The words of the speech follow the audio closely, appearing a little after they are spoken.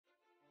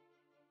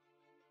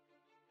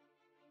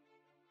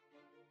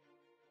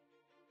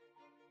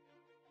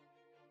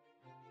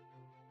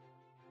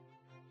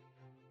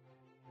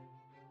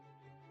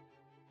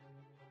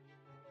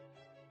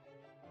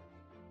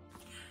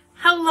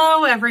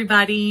Hello,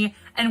 everybody,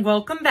 and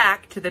welcome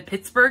back to the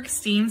Pittsburgh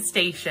STEAM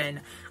Station.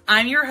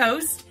 I'm your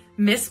host,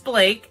 Miss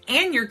Blake,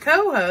 and your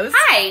co-host.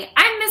 Hi,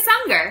 I'm Miss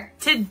Unger.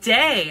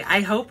 Today, I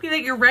hope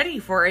that you're ready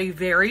for a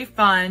very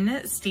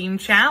fun STEAM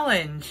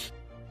challenge.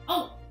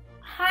 Oh,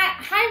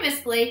 hi, Miss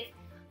Blake.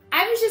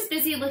 I was just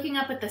busy looking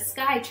up at the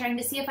sky trying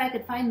to see if I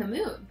could find the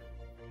moon.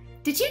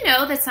 Did you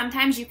know that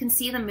sometimes you can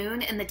see the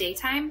moon in the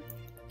daytime,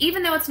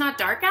 even though it's not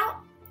dark out?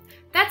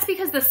 That's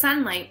because the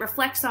sunlight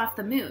reflects off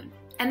the moon,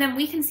 and then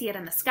we can see it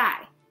in the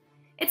sky.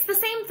 It's the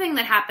same thing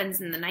that happens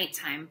in the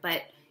nighttime,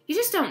 but you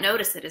just don't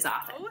notice it as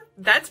often. Oh,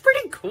 that's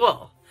pretty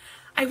cool.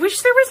 I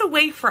wish there was a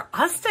way for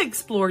us to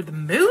explore the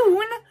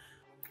moon.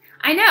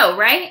 I know,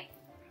 right?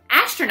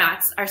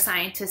 Astronauts are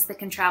scientists that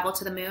can travel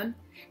to the moon.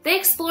 They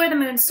explore the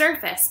moon's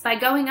surface by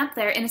going up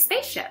there in a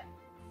spaceship.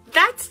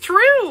 That's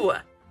true.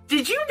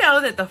 Did you know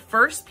that the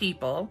first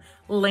people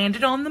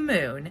landed on the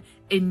moon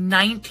in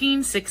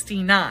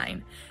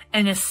 1969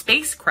 in a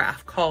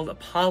spacecraft called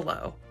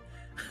Apollo?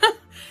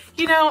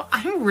 You know,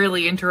 I'm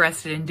really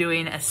interested in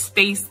doing a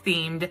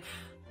space-themed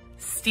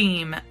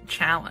STEAM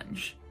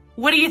challenge.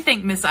 What do you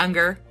think, Miss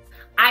Unger?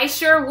 I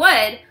sure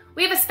would.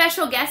 We have a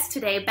special guest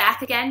today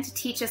back again to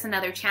teach us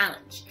another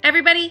challenge.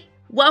 Everybody,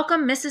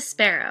 welcome Mrs.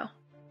 Sparrow.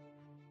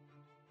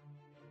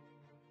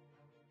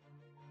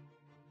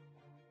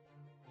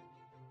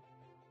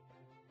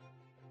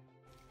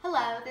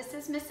 Hello, this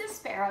is Mrs.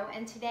 Sparrow,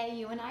 and today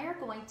you and I are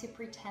going to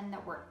pretend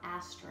that we're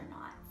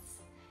astronauts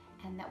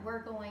and that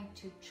we're going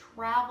to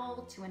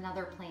travel to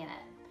another planet.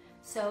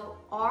 So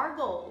our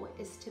goal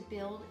is to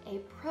build a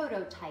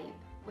prototype,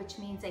 which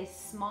means a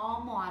small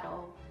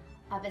model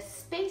of a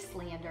space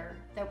lander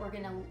that we're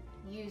going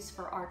to use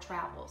for our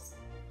travels.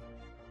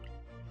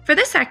 For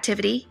this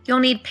activity, you'll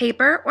need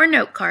paper or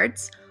note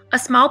cards, a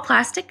small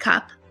plastic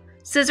cup,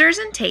 scissors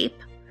and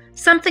tape,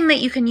 something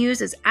that you can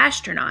use as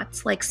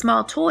astronauts like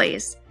small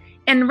toys,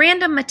 and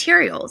random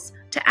materials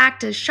to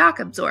act as shock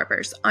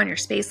absorbers on your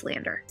space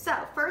lander. So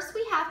first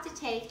we have to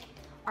take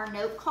our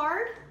note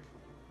card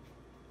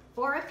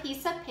or a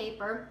piece of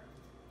paper,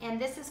 and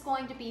this is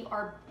going to be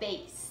our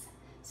base.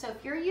 So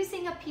if you're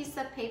using a piece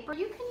of paper,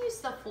 you can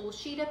use the full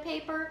sheet of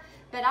paper,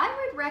 but I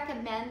would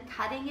recommend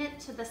cutting it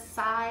to the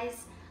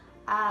size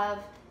of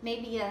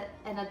maybe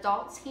an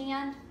adult's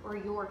hand or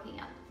your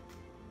hand.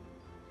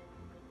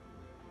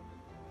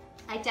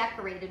 I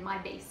decorated my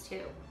base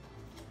too.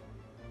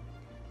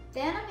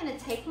 Then I'm going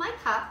to take my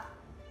cup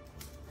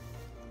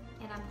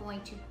and I'm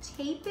going to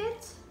tape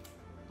it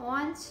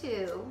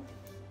onto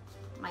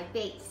my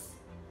base.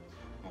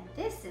 And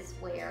this is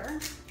where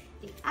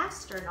the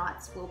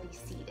astronauts will be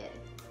seated.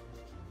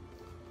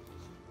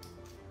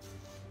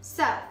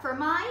 So for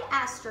my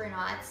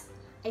astronauts,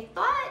 I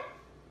thought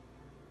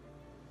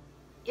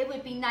it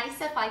would be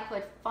nice if I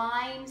could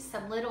find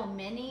some little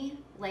mini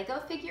Lego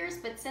figures,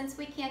 but since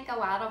we can't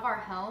go out of our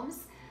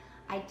homes,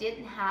 I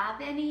didn't have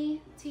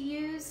any to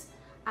use.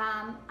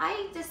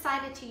 I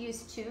decided to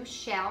use two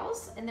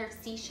shells, and they're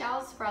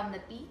seashells from the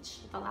beach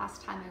the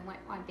last time I went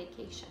on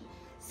vacation.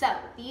 So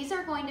these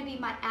are going to be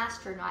my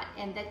astronaut,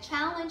 and the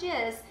challenge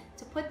is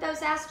to put those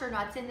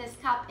astronauts in this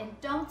cup and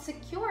don't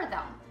secure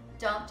them.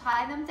 Don't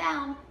tie them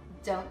down,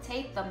 don't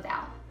tape them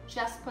down,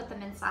 just put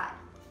them inside.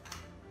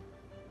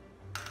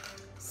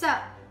 So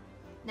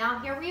now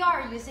here we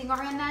are using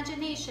our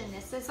imagination.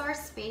 This is our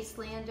space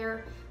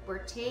lander.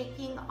 We're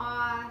taking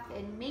off,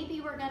 and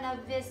maybe we're gonna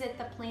visit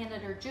the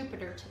planet or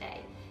Jupiter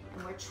today.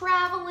 And we're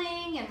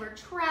traveling,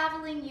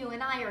 you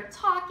and I are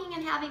talking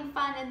and having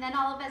fun, and then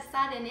all of a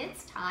sudden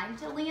it's time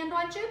to land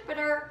on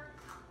Jupiter.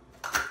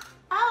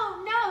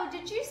 Oh no,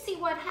 did you see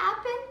what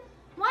happened?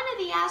 One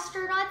of the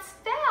astronauts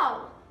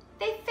fell.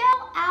 They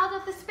fell out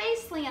of the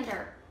space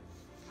lander.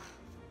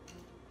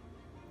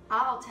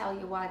 I'll tell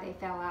you why they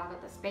fell out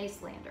of the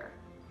space lander.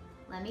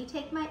 Let me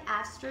take my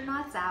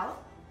astronauts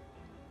out.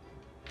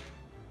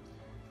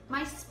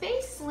 My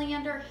space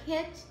lander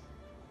hit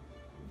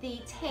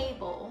the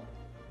table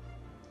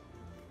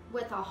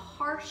with a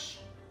harsh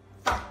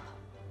thump.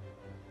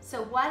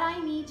 So what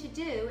I need to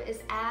do is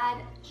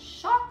add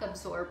shock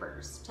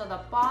absorbers to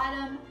the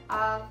bottom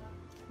of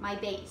my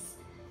base.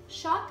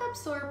 Shock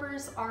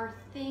absorbers are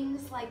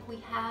things like we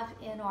have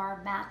in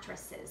our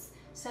mattresses,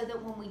 so that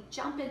when we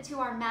jump into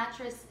our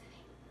mattress,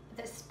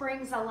 the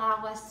springs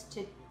allow us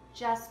to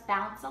just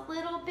bounce a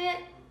little bit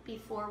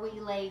before we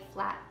lay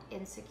flat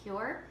and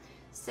secure.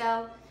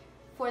 So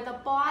for the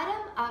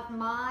bottom of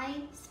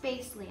my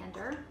space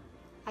lander,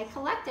 I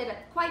collected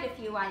quite a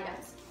few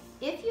items.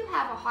 If you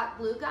have a hot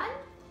glue gun,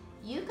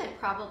 you could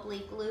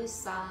probably glue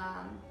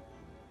some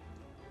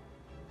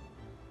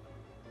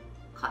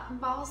cotton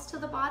balls to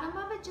the bottom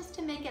of it just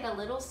to make it a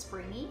little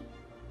springy.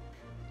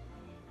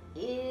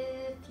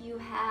 If you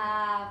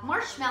have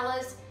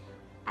marshmallows,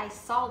 I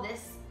saw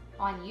this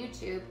on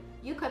YouTube,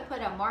 you could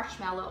put a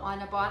marshmallow on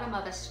the bottom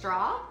of a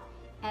straw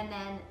and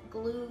then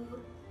glue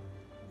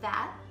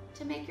that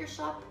to make your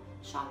shock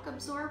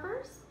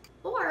absorbers.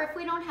 Or if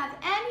we don't have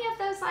any of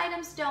those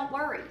items, don't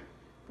worry.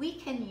 We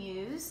can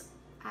use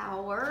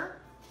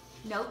our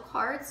note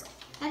cards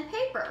and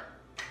paper.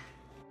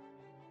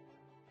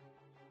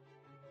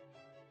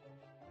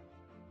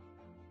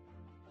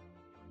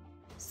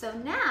 So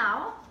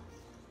now,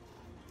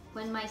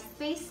 when my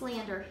space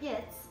lander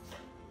hits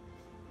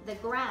the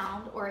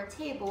ground or a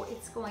table,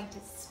 it's going to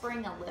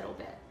spring a little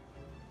bit.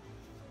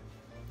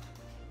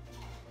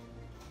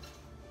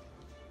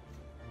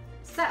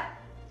 So,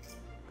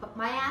 put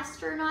my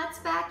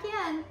astronauts back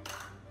in,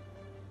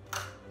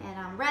 and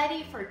I'm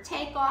ready for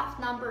takeoff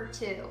number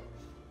 2.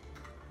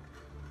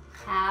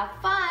 Have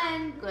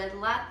fun. Good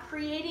luck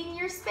creating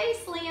your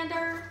space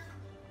lander.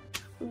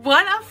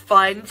 What a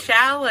fun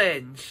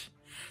challenge.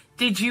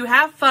 Did you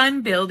have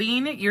fun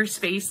building your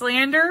space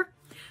lander?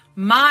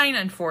 Mine,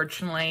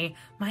 unfortunately,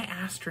 my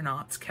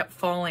astronauts kept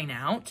falling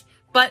out,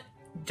 but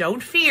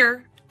don't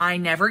fear, I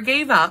never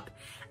gave up,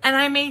 and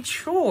I made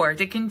sure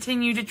to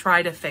continue to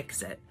try to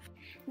fix it.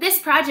 This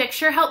project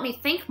sure helped me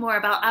think more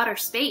about outer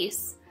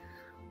space.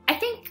 I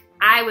think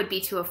I would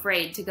be too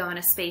afraid to go in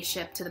a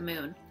spaceship to the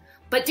moon,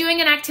 but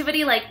doing an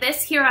activity like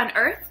this here on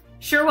Earth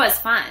sure was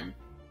fun.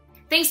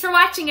 Thanks for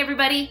watching,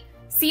 everybody.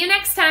 See you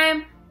next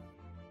time.